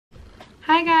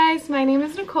Hi guys, my name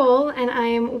is Nicole and I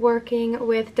am working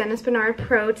with Dennis Bernard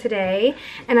Pro today,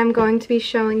 and I'm going to be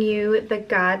showing you the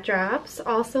GOD drops,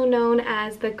 also known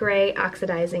as the Gray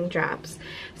Oxidizing Drops.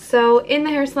 So in the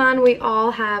hair salon we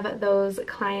all have those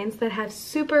clients that have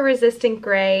super resistant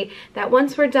gray that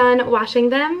once we're done washing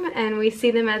them and we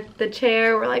see them at the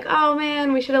chair, we're like, oh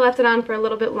man, we should have left it on for a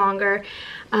little bit longer.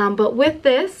 But with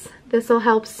this will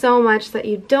help so much that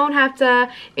you don't have to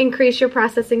increase your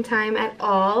processing time at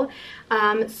all.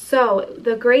 So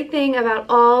the great thing about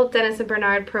all Dennis &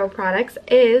 Bernard Pro products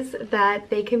is that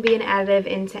they can be an additive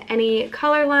into any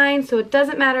color line, so it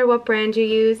doesn't matter what brand you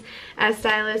use. As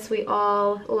stylists, we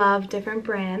all love different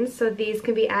brands, so these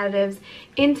can be additives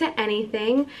into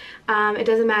anything. It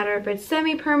doesn't matter if it's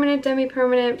semi-permanent,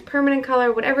 demi-permanent, permanent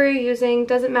color, whatever you're using,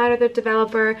 doesn't matter the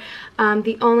developer.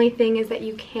 The only thing is that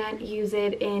you can't use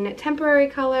it in temporary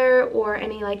color or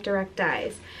any like direct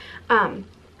dyes.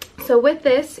 So with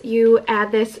this, you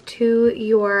add this to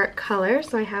your color.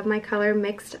 So I have my color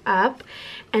mixed up,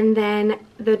 and then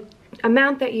the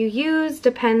amount that you use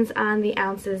depends on the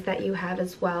ounces that you have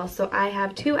as well. So I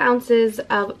have 2 ounces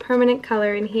of permanent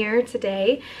color in here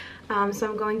today. So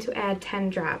I'm going to add 10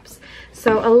 drops.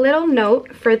 So a little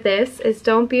note for this is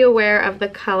don't be aware of the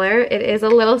color. It is a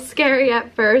little scary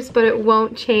at first, but it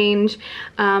won't change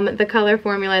the color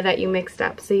formula that you mixed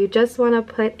up. So you just want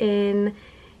to put in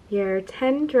your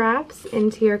 10 drops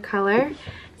into your color.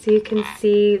 So you can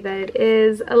see that it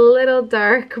is a little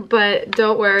dark, but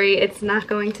don't worry, it's not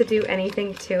going to do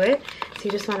anything to it. So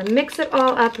you just want to mix it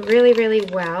all up really, really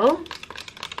well.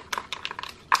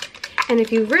 And if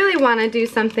you really want to do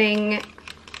something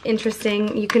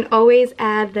interesting, you can always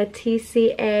add the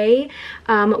TCA,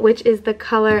 which is the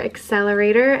Color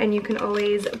Accelerator, and you can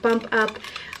always bump up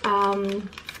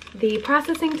the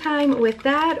processing time with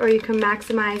that, or you can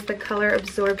maximize the color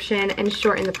absorption and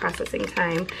shorten the processing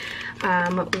time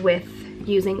with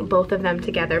using both of them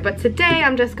together. But today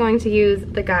I'm just going to use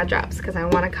the GOD drops because I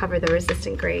want to cover the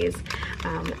resistant grays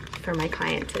for my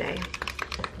client today.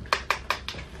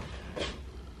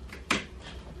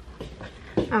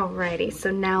 Alrighty,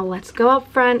 so now let's go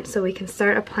up front so we can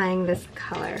start applying this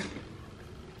color.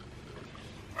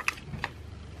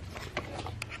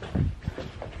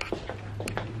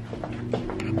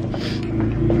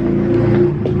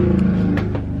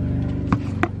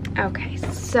 Okay,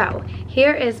 so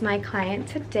here is my client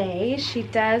today. She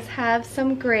does have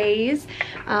some grays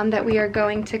that we are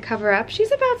going to cover up.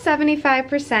 She's about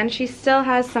 75%. She still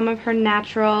has some of her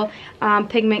natural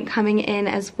pigment coming in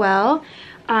as well.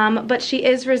 But she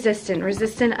is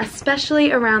resistant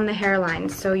especially around the hairline.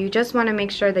 So you just want to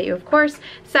make sure that you, of course,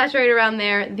 saturate around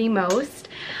there the most.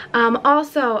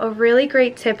 Also, a really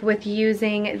great tip with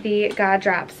using the GOD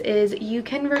drops is you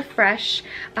can refresh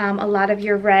a lot of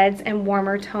your reds and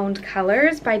warmer toned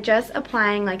colors by just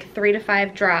applying like 3 to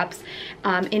 5 drops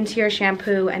into your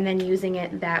shampoo and then using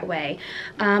it that way.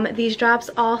 These drops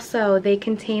also, they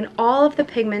contain all of the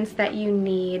pigments that you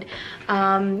need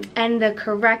and the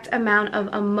correct amount of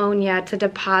ammonia to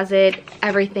deposit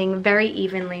everything very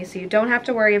evenly, so you don't have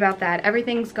to worry about that.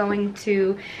 Everything's going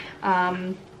to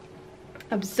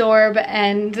absorb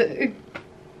and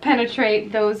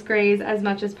penetrate those grays as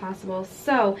much as possible.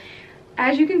 So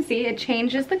as you can see, it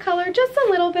changes the color just a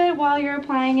little bit while you're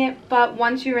applying it, but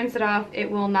once you rinse it off, it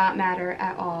will not matter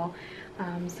at all.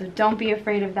 So don't be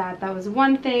afraid of that. That was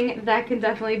one thing that can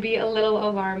definitely be a little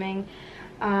alarming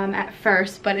at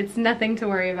first, but it's nothing to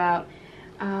worry about.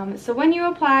 So when you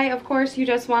apply, of course, you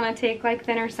just want to take like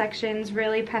thinner sections,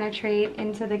 really penetrate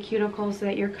into the cuticle so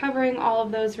that you're covering all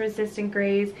of those resistant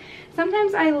grays.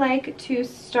 Sometimes I like to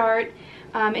start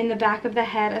in the back of the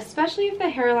head, especially if the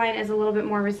hairline is a little bit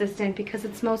more resistant because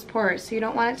it's most porous, so you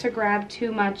don't want it to grab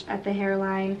too much at the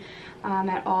hairline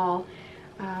at all.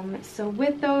 So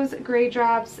with those gray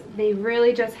drops, they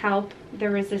really just help the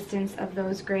resistance of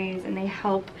those grays, and they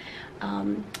help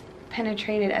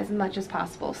penetrate it as much as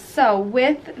possible. So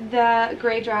with the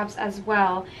gray drops as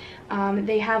well,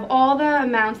 they have all the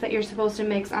amounts that you're supposed to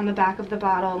mix on the back of the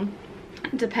bottle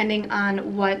depending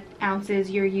on what ounces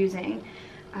you're using.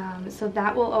 So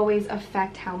that will always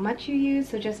affect how much you use,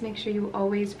 so just make sure you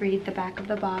always read the back of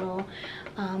the bottle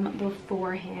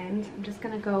beforehand. I'm just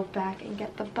going to go back and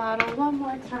get the bottle one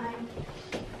more time.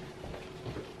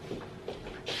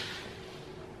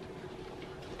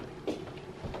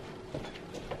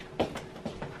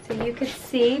 So you can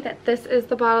see that this is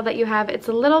the bottle that you have. It's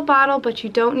a little bottle, but you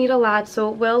don't need a lot, so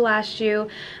it will last you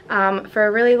for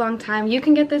a really long time. You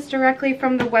can get this directly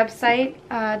from the website,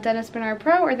 Dennis Bernard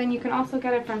Pro, or then you can also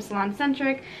get it from Salon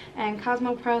Centric and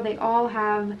Cosmo Pro. They all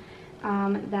have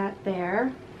that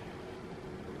there.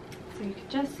 So So you can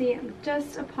just see I'm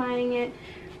just applying it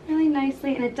really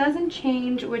nicely, and it doesn't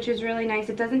change, which is really nice.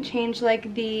 It doesn't change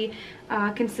like the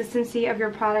consistency of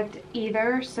your product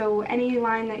either, so any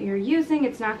line that you're using,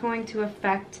 it's not going to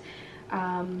affect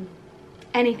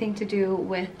anything to do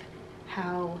with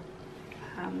how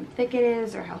thick it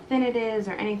is or how thin it is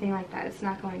or anything like that. It's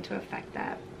not going to affect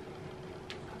that.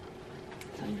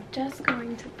 So I'm just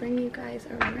going to bring you guys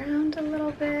around a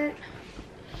little bit.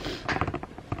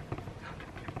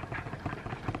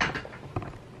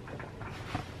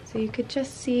 So you could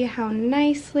just see how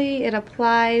nicely it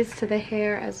applies to the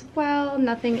hair as well.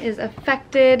 Nothing is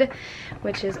affected,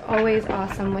 which is always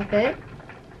awesome with it.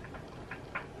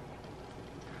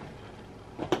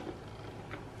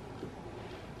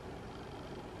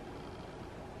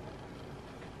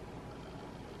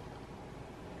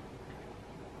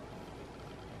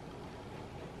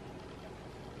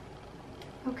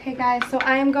 Okay guys, so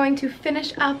I am going to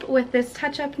finish up with this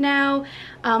touch-up now.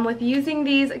 With using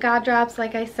these God drops,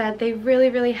 like I said, they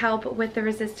really help with the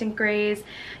resistant grays.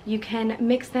 You can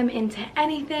mix them into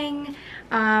anything,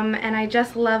 and I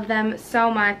just love them so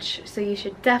much, so you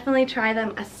should definitely try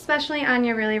them, especially on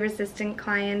your really resistant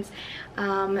clients.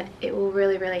 It will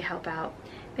really help out.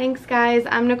 Thanks guys,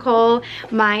 I'm Nicole.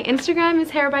 My Instagram is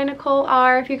Hair by Nicole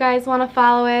R if you guys want to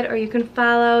follow it, or you can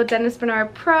follow Dennis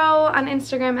Bernard Pro on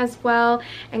Instagram as well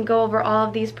and go over all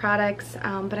of these products.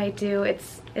 But I do,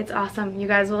 it's awesome. You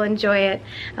guys will enjoy it.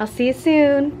 I'll see you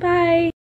soon. Bye.